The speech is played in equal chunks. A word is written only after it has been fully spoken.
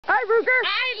Hi, Ruger.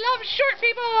 I love short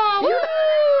people. Woo!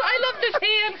 I love this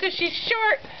hand because she's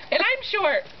short and I'm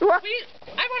short. What?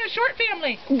 I want a short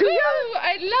family. Do you? Woo!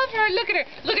 I love her. Look at her.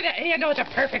 Look at that hand. Oh, it's a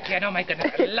perfect hand. Oh my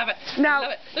goodness. I love it. Now, I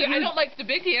love it. Look, I don't like the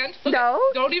big hand. Look, No?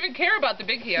 Don't even care about the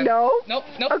big hand. No? Nope.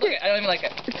 Okay. Look, I don't even like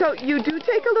it. So you do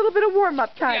take a little bit of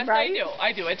warm-up time, Yes, right?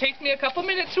 I do. It takes me a couple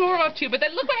minutes to warm up too, but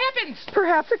then look what happens.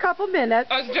 Perhaps a couple minutes.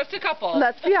 Just a couple.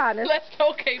 Let's be honest.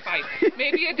 Okay, fine.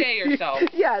 Maybe a day or so.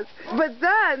 Yes, but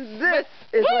then this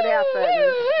is what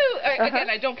happens. Woo! Again,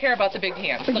 I don't care about the big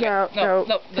hands. Look No.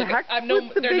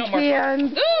 they're no more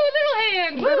hands. Ooh, little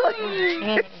hands.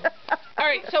 Woo! All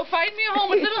right, so find me a home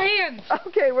with little hands.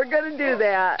 Okay, we're going to do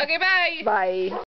that. Okay, bye. Bye.